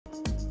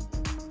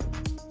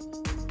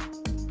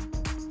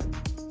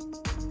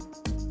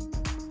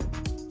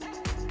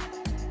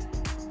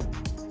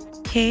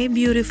Hey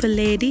beautiful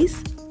ladies,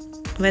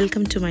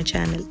 welcome to my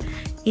channel.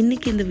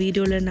 இன்னைக்கு இந்த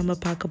வீடியோல நம்ம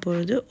பார்க்க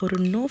போறது ஒரு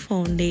no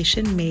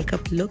foundation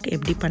makeup look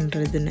எப்படி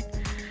பண்றதுன்னு.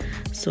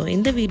 So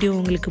இந்த வீடியோ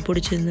உங்களுக்கு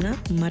பிடிச்சிருந்தா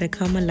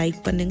மறக்காம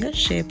லைக் பண்ணுங்க,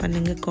 ஷேர்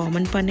பண்ணுங்க,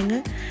 கமெண்ட் பண்ணுங்க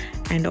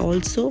and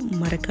also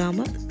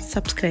மறக்காம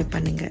subscribe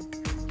பண்ணுங்க.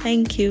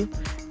 Thank you.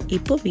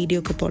 இப்போ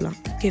வீடியோக்கு போலாம்.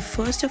 Okay,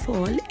 first of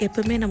all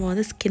எப்பவுமே நம்ம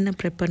வந்து ஸ்கின்னை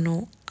ப்ரெப்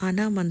பண்ணுவோம்.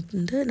 ஆனா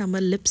வந்து நம்ம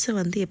லிப்ஸை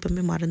வந்து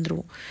எப்பவுமே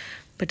மறந்துடுவோம்.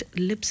 But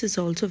lips is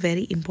also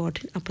very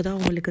important. அப்போ தான்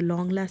உங்களுக்கு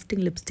லாங்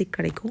லாஸ்டிங் லிப்ஸ்டிக்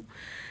கிடைக்கும்.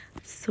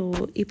 ஸோ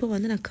இப்போ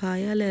வந்து நான்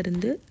காயால்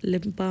இருந்து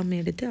லிப் பாம்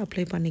எடுத்து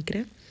அப்ளை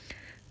பண்ணிக்கிறேன்.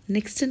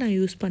 நெக்ஸ்ட்டு நான்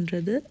யூஸ்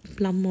பண்ணுறது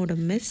ப்ளம்மோட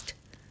மிஸ்ட்.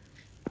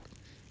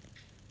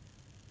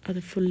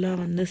 அது ஃபுல்லாக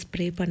வந்து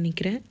ஸ்ப்ரே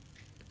பண்ணிக்கிறேன்.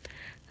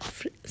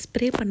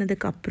 ஸ்ப்ரே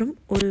பண்ணதுக்கப்புறம்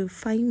ஒரு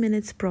 5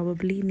 minutes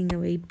ப்ராபப்ளி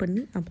நீங்கள் வெயிட்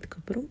பண்ணி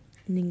அதுக்கப்புறம்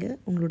நீங்கள்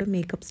உங்களோட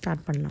மேக்கப்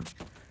ஸ்டார்ட் பண்ணலாம்.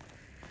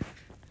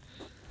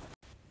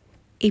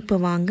 இப்போ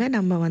வாங்க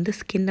நம்ம வந்து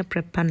ஸ்கின்னை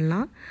ப்ரெப்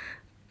பண்ணலாம்.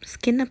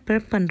 ஸ்கின்னை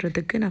ப்ரெப்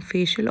பண்ணுறதுக்கு நான்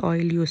ஃபேஷியல்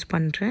ஆயில் யூஸ்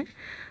பண்ணுறேன்.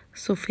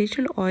 ஸோ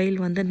ஃபேஷியல் ஆயில்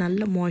வந்து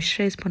நல்லா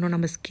மாய்ஸ்சரைஸ் பண்ணும்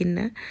நம்ம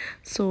ஸ்கின்னை.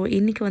 ஸோ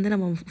இன்றைக்கி வந்து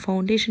நம்ம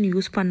ஃபவுண்டேஷன்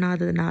யூஸ்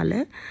பண்ணாததுனால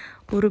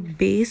ஒரு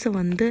பேஸை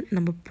வந்து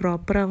நம்ம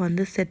ப்ராப்பராக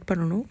வந்து செட்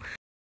பண்ணணும்.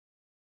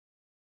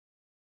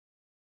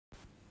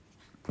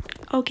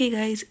 ஓகே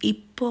கைஸ்,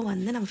 இப்போ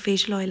வந்து நம்ம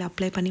ஃபேஷியல் ஆயில்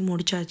அப்ளை பண்ணி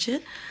முடிச்சாச்சு.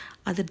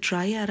 அது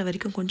ட்ரை ஆகிற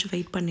வரைக்கும் கொஞ்சம்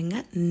வெயிட்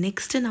பண்ணுங்கள்.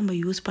 நெக்ஸ்ட்டு நம்ம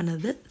யூஸ்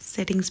பண்ணது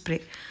செட்டிங் ஸ்ப்ரே.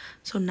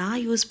 ஸோ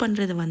நான் யூஸ்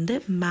பண்ணுறது வந்து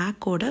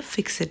மேக்கோட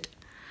ஃபிக்ஸிட்.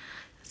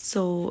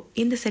 ஸோ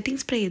இந்த செட்டிங்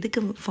ஸ்ப்ரே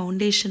எதுக்கு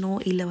ஃபவுண்டேஷனோ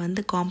இல்லை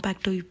வந்து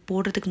காம்பேக்டோ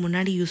போடுறதுக்கு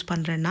முன்னாடி யூஸ்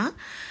பண்ணுறேன்னா,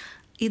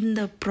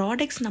 இந்த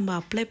ப்ராடக்ட்ஸ் நம்ம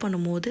அப்ளை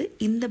பண்ணும்போது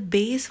இந்த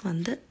பேஸ்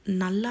வந்து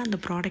நல்லா அந்த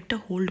ப்ராடக்டை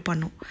ஹோல்ட்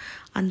பண்ணும்.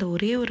 அந்த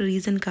ஒரே ஒரு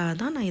ரீசனுக்காக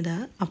தான் நான் இதை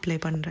அப்ளை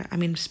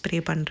பண்ணுறேன்,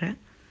 ஸ்ப்ரே பண்ணுறேன்.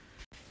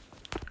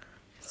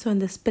 ஸோ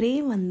இந்த ஸ்ப்ரே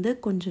வந்து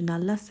கொஞ்சம்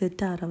நல்லா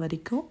செட் ஆகிற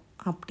வரைக்கும்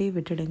அப்படியே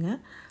விட்டுடுங்க.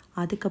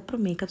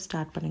 அதுக்கப்புறம் மேக்கப்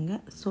ஸ்டார்ட்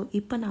பண்ணுங்கள். ஸோ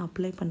இப்போ நான்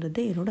அப்ளை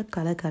பண்ணுறது என்னோடய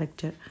colour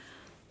character.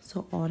 So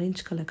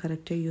orange colour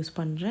character use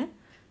பண்ணுறேன்.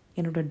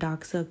 என்னோடய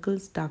டார்க்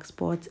சர்க்கிள்ஸ், டார்க்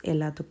ஸ்பாட்ஸ்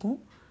எல்லாத்துக்கும்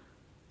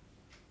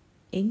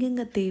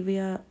எங்கெங்கே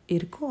தேவையாக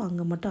இருக்கோ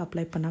அங்கே மட்டும்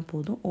அப்ளை பண்ணால்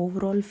போதும்.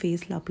 ஓவரால்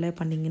ஃபேஸில் அப்ளை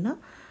பண்ணிங்கன்னா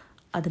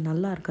அது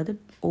நல்லா இருக்காது,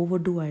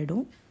 ஓவர்டூ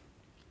ஆகிடும்.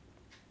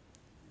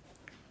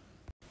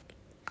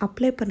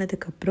 அப்ளை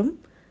பண்ணதுக்கப்புறம்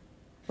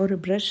ஒரு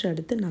ப்ரஷ்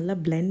எடுத்து நல்லா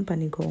பிளெண்ட்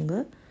பண்ணிக்கோங்க.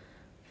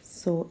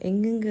 ஸோ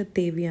எங்கெங்கே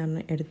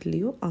தேவையான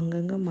இடத்துலையோ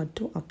அங்கங்கே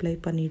மட்டும் அப்ளை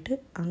பண்ணிவிட்டு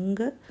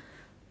அங்கே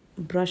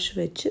ப்ரஷ்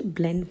வச்சு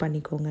பிளெண்ட்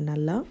பண்ணிக்கோங்க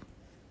நல்லா.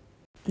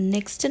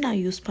 நெக்ஸ்ட்டு நான்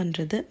யூஸ்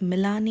பண்ணுறது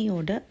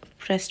மிலானியோட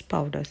ப்ரெஸ்ட்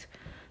பவுடர்ஸ்.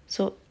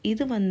 ஸோ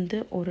இது வந்து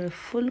ஒரு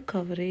ஃபுல்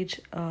கவரேஜ்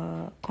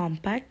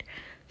காம்பேக்ட்.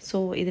 ஸோ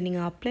இது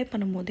நீங்கள் அப்ளை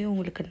பண்ணும் போதே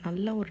உங்களுக்கு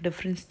நல்ல ஒரு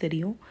டிஃப்ரென்ஸ்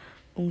தெரியும்.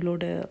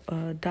 உங்களோட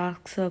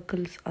டார்க்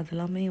சர்க்கிள்ஸ்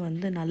அதெல்லாமே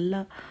வந்து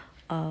நல்லா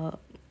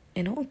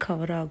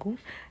கவர் ஆகும்.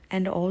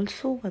 அண்ட்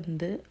ஆல்சோ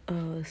வந்து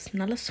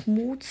நல்ல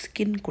ஸ்மூத்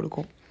ஸ்கின்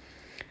கொடுக்கும்.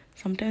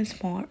 சம்டைம்ஸ்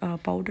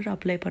பவுடர்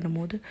அப்ளை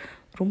பண்ணும்போது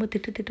ரொம்ப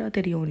திட்டாக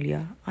தெரியும்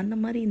இல்லையா, அந்த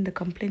மாதிரி இந்த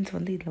கம்ப்ளைண்ட்ஸ்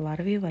வந்து இதில்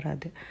வரவே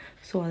வராது.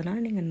 ஸோ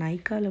அதனால் நீங்கள்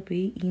நைக்காவில்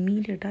போய்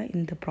இமீடியட்டாக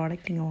இந்த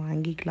ப்ராடக்ட் நீங்கள்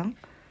வாங்கிக்கலாம்.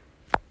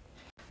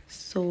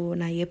 ஸோ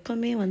நான்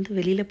எப்போவுமே வந்து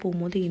வெளியில்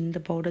போகும்போது இந்த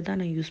பவுடர்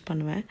தான் நான் யூஸ்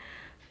பண்ணுவேன்.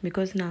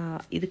 பிகாஸ் நான்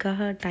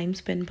இதுக்காக டைம்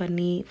ஸ்பெண்ட்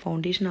பண்ணி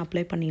ஃபவுண்டேஷன்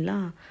அப்ளை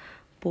பண்ணிலாம்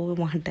போக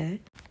மாட்டேன்.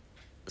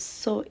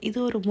 ஸோ இது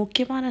ஒரு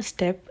முக்கியமான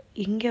ஸ்டெப்.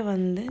 இங்கே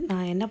வந்து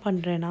நான் என்ன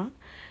பண்ணுறேன்னா,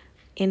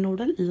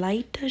 என்னோடய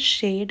லைட்டர்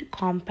ஷேட்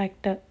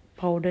காம்பேக்டர்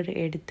பவுடர்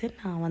எடுத்து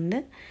நான் வந்து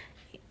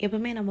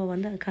எப்போவுமே நம்ம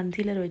வந்து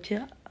கன்சீலர் வச்சு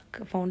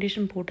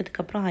ஃபவுண்டேஷன்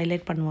போட்டதுக்கப்புறம்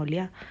ஹைலைட் பண்ணுவோம்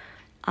இல்லையா,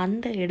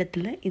 அந்த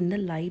இடத்துல இந்த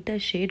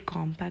லைட்டர் ஷேட்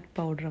காம்பேக்ட்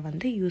பவுடரை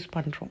வந்து யூஸ்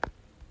பண்ணுறோம்.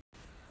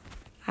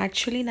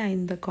 ஆக்சுவலி நான்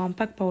இந்த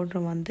காம்பேக்ட்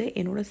பவுடரை வந்து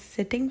என்னோடய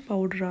செட்டிங்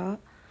பவுடராக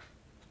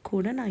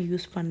கூட நான்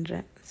யூஸ்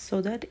பண்ணுறேன். ஸோ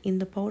தட்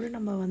இந்த பவுடர்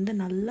நம்ம வந்து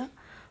நல்லா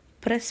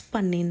ப்ரெஸ்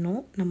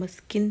பண்ணிடணும் நம்ம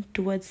skin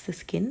towards the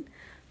skin.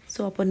 So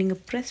அப்போ நீங்கள்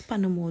ப்ரெஸ்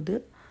பண்ணும்போது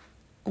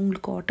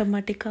உங்களுக்கு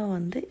ஆட்டோமேட்டிக்காக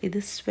வந்து இது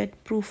ஸ்வெட்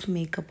ப்ரூஃப்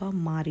மேக்கப்பாக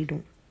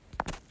மாறிடும்.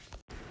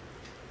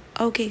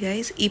 ஓகே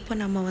கைஸ், இப்போ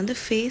நம்ம வந்து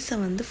ஃபேஸை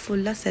வந்து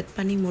ஃபுல்லாக செட்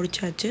பண்ணி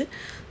முடிச்சாச்சு.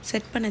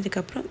 செட்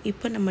பண்ணதுக்கப்புறம்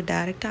இப்போ நம்ம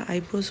டைரெக்டாக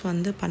ஐப்ரோஸ்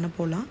வந்து பண்ண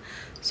போகலாம்.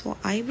 ஸோ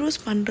ஐப்ரோஸ்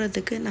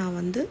பண்ணுறதுக்கு நான்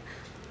வந்து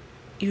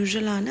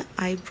யூஸ்வலான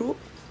ஐப்ரோ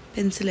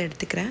பென்சில்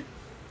எடுத்துக்கிறேன்.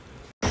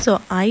 ஸோ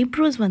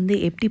ஐப்ரோஸ் வந்து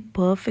எப்படி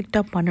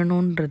பர்ஃபெக்டாக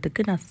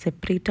பண்ணணுன்றதுக்கு நான்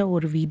செப்ரேட்டாக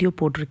ஒரு வீடியோ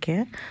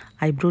போட்டிருக்கேன்,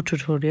 ஐப்ரோ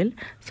டுட்டோரியல்.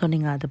 ஸோ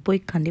நீங்கள் அதை போய்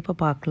கண்டிப்பாக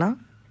பார்க்கலாம்.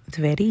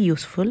 It's very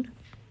useful.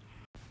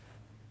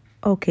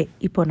 ஓகே,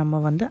 இப்போ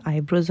நம்ம வந்து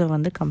ஐப்ரோஸை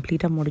வந்து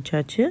கம்ப்ளீட்டாக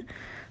முடிச்சாச்சு.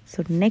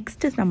 ஸோ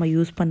நெக்ஸ்ட்டு நம்ம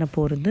யூஸ் பண்ண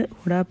போகிறது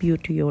ஹுடா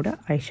பியூட்டியோட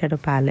ஐஷேடோ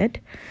பேலட்.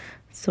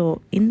 ஸோ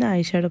இந்த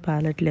ஐஷேடோ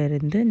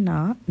பேலட்லேருந்து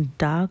நான்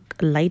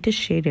லைட்டர்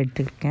ஷேட்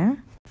எடுத்துருக்கேன்.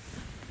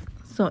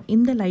 ஸோ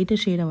இந்த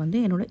லைட்டர் ஷேடை வந்து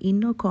என்னோடய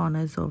இன்னர்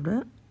கார்னர்ஸோட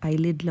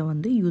ஐலிட்டில்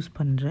வந்து யூஸ்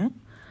பண்ணுறேன்.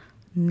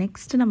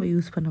 நெக்ஸ்ட்டு நம்ம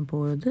யூஸ் பண்ண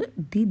போகிறது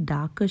தி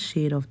darker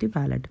shade of the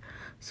ballot.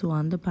 So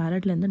அந்த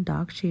பேலட்லேருந்து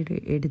டார்க் ஷேடு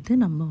எடுத்து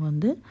நம்ம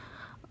வந்து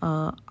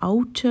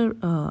அவுட்டர்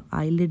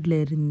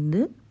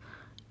ஐலிட்லேருந்து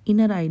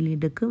இன்னர்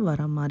ஐலிடுக்கு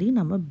வர மாதிரி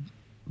நம்ம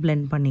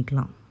பிளெண்ட்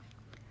பண்ணிக்கலாம்.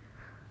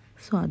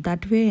 ஸோ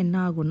தட் வே என்ன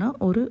ஆகும்னா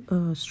ஒரு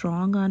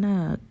ஸ்ட்ராங்கான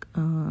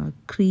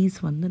க்ரீஸ்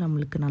வந்து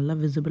நம்மளுக்கு நல்லா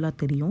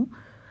விசிபிளாக தெரியும்.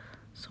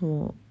 So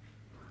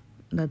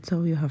that's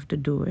how you have to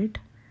do it.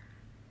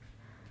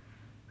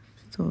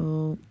 So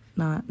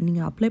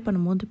நீங்கள் அப்ளை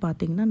பண்ணும்போது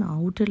பார்த்தீங்கன்னா நான்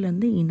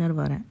அவுட்டர்லேருந்து இன்னர்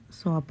வரேன்.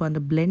 ஸோ அப்போ அந்த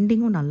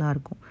பிளெண்டிங்கும்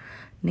நல்லாயிருக்கும்.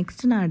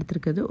 நெக்ஸ்ட்டு நான்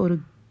எடுத்திருக்கிறது ஒரு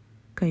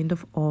kind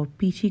of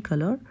beach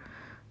colour.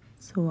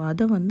 So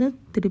அதை வந்து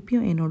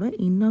திருப்பியும் என்னோடய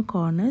inner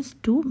corners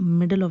to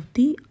middle of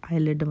the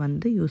eyelid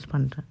வந்து யூஸ்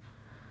பண்ணுறேன்.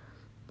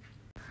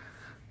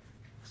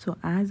 ஸோ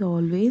ஆஸ்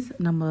ஆல்வேஸ்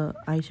நம்ம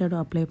ஐஷேடோ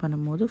அப்ளை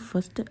பண்ணும்போது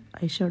ஃபஸ்ட்டு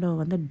ஐஷேடோ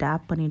வந்து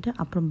டேப் பண்ணிவிட்டு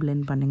அப்புறம்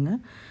பிளெண்ட் பண்ணுங்கள்.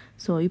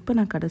 ஸோ இப்போ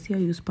நான்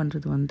கடைசியாக யூஸ்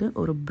பண்ணுறது வந்து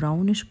ஒரு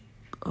ப்ரௌனிஷ்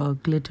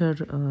கிளிட்டர்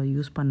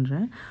யூஸ்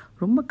பண்ணுறேன்.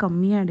 ரொம்ப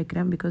கம்மியாக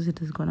எடுக்கிறேன் because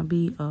it is gonna be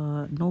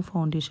no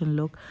foundation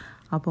look.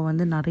 அப்போ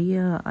வந்து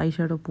நிறைய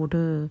ஐஷேடோ போட்டு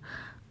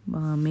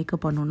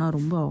மேக்கப் பண்ணோன்னா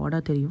ரொம்ப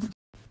ஆடாக தெரியும்.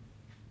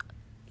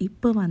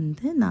 இப்போ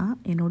வந்து நான்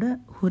என்னோடய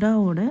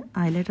ஹுடாவோட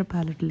ஐலைட்டர்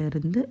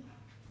பேலட்லேருந்து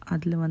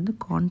அதில் வந்து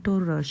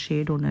கான்டோர்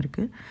ஷேட் ஒன்று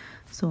இருக்குது.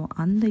 ஸோ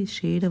அந்த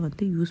ஷேடை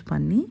வந்து யூஸ்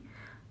பண்ணி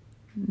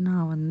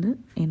நான் வந்து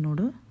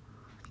என்னோடய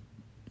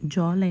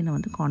ஜா லைனை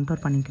வந்து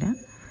கான்டோர் பண்ணிக்கிறேன்.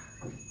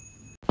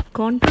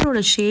 கான்டோரோட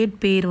ஷேட்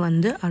பேர்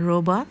வந்து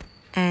அரோபா.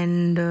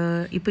 அண்டு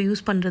இப்போ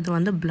யூஸ் பண்ணுறது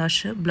வந்து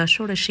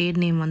ப்ளஷ்ஷோட ஷேட்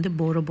நேம் வந்து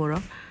போரா போரா.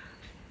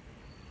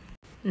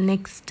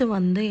 நெக்ஸ்ட்டு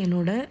வந்து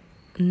என்னோடய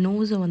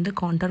நோஸை வந்து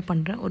கான்டோர்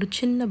பண்ணுறேன். ஒரு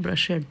சின்ன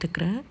ப்ரஷ்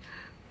எடுத்துக்கிறேன்,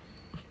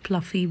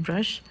 ஃப்ளஃபி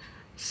ப்ரஷ்.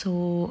 ஸோ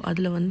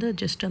அதில் வந்து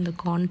ஜஸ்ட் அந்த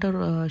கான்டோர்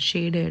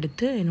ஷேடை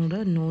எடுத்து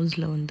என்னோடய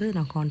நோஸில் வந்து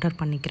நான் கான்டோர்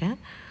பண்ணிக்கிறேன்.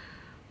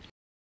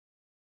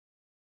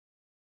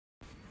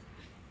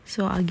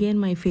 So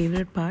again my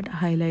favourite part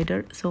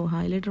highlighter. So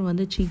highlighter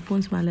வந்து சீக்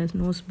போன்ஸ் மேலே,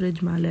 நோஸ்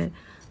பிரிட்ஜ் மேலே,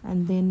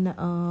 அண்ட் தென்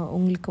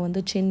உங்களுக்கு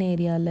வந்து சின்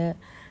ஏரியாவில்,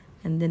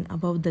 and then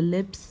above the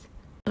lips.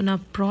 So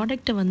நான்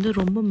ப்ராடக்டை வந்து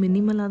ரொம்ப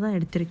மினிமலாக தான்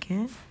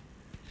எடுத்திருக்கேன்.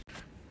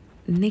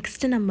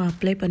 நெக்ஸ்ட்டு நம்ம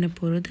அப்ளை பண்ண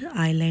போகிறது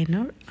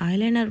ஐலைனர்.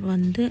 ஐலைனர்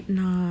வந்து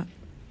நான்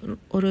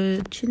ஒரு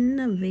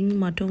சின்ன விங்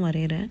மட்டும்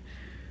வரைகிறேன்,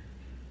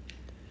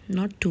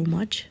 not too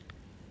much.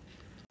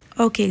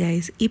 Okay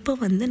guys, இப்போ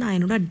வந்து நான்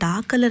என்னோடய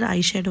டார்க் கலர்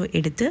ஐஷேடோ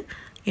எடுத்து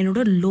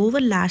என்னோடய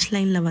லோவர் லேஷ்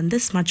லைனில் வந்து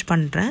ஸ்மட்ச்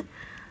பண்ணுறேன்.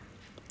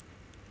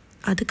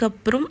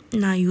 அதுக்கப்புறம்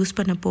நான் யூஸ்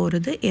பண்ண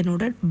போகிறது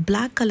என்னோடய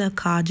பிளாக் கலர்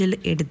காஜல்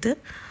எடுத்து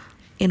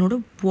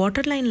என்னோடய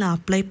வாட்டர் லைனில்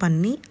அப்ளை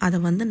பண்ணி அதை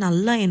வந்து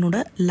நல்லா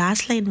என்னோடய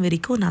லேஷ் லைன்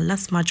வரைக்கும் நல்லா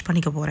ஸ்மட்ச்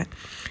பண்ணிக்க போகிறேன்.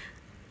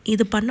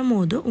 இது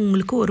பண்ணும்போது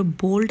உங்களுக்கு ஒரு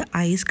போல்டு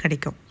ஐஸ்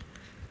கிடைக்கும்.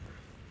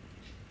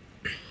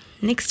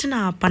 நெக்ஸ்ட்டு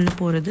நான் பண்ண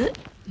போகிறது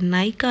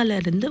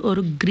நைக்காலேருந்து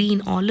ஒரு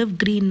ஆலிவ்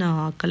க்ரீன்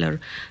கலர்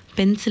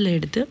பென்சில்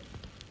எடுத்து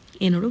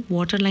என்னோடய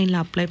வாட்டர் லைனில்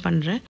அப்ளை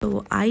பண்ணுறேன். ஸோ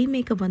ஐ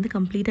மேக்கப் வந்து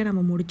கம்ப்ளீட்டாக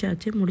நம்ம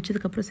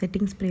முடிச்சதுக்கப்புறம்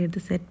செட்டிங் ஸ்ப்ரே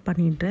எடுத்து செட்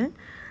பண்ணிடுறேன்.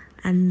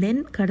 அண்ட்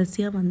தென்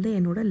கடைசியாக வந்து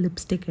என்னோடய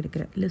லிப்ஸ்டிக்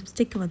எடுக்கிறேன்.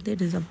 லிப்ஸ்டிக் வந்து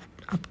it is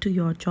up to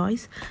your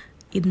choice.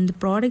 இந்த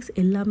ப்ராடக்ட்ஸ்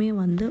எல்லாமே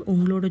வந்து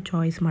உங்களோட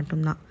சாய்ஸ்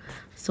மட்டும்தான்.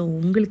 ஸோ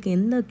உங்களுக்கு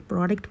எந்த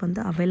ப்ராடக்ட்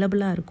வந்து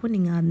அவைலபிளாக இருக்கோ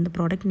நீங்கள் அந்த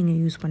ப்ராடக்ட் நீங்கள்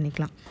யூஸ்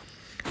பண்ணிக்கலாம்.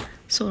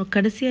 ஸோ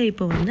கடைசியாக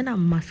இப்போ வந்து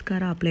நான்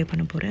மஸ்காரா அப்ளை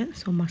பண்ண போகிறேன்.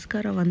 ஸோ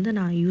மஸ்காரா வந்து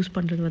நான் யூஸ்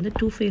பண்ணுறது வந்து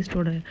டூ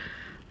ஃபேஸ்டோட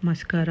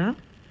மஸ்காரா.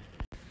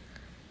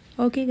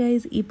 ஓகே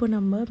கைஸ், இப்போ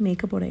நம்ம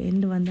மேக்கப்போட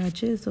எண்டு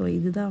வந்தாச்சு. ஸோ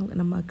இதுதான்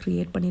நம்ம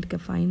க்ரியேட் பண்ணியிருக்க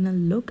final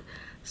look.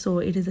 So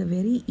it is a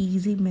very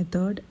easy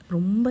method.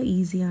 ரொம்ப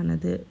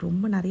ஈஸியானது.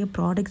 ரொம்ப நிறைய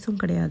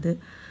ப்ராடக்ட்ஸும் கிடையாது.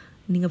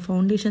 நீங்கள்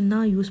ஃபவுண்டேஷன்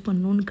தான் யூஸ்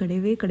பண்ணணுன்னு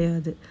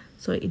கிடையாது.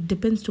 So it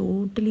depends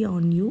totally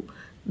on you.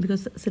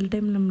 Because சில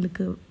டைம்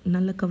நம்மளுக்கு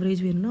நல்ல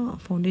கவரேஜ் வேணும்னா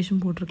ஃபவுண்டேஷன்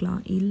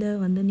போட்டிருக்கலாம். இல்லை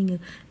வந்து நீங்கள்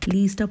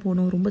லீஸ்ட்டாக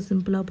போகணும், ரொம்ப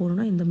சிம்பிளாக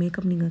போகணுன்னா இந்த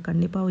மேக்கப் நீங்கள்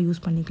கண்டிப்பாக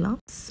யூஸ் பண்ணிக்கலாம்.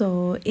 ஸோ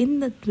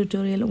இந்த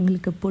டுட்டோரியல்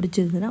உங்களுக்கு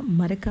பிடிச்சிருந்ததுன்னா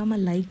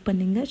மறக்காமல் லைக்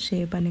பண்ணுங்கள்,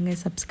 ஷேர் பண்ணுங்கள்,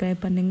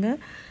 சப்ஸ்கிரைப் பண்ணுங்கள்,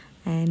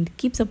 and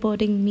keep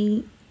supporting me.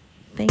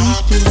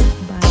 Thank you.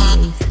 Bye.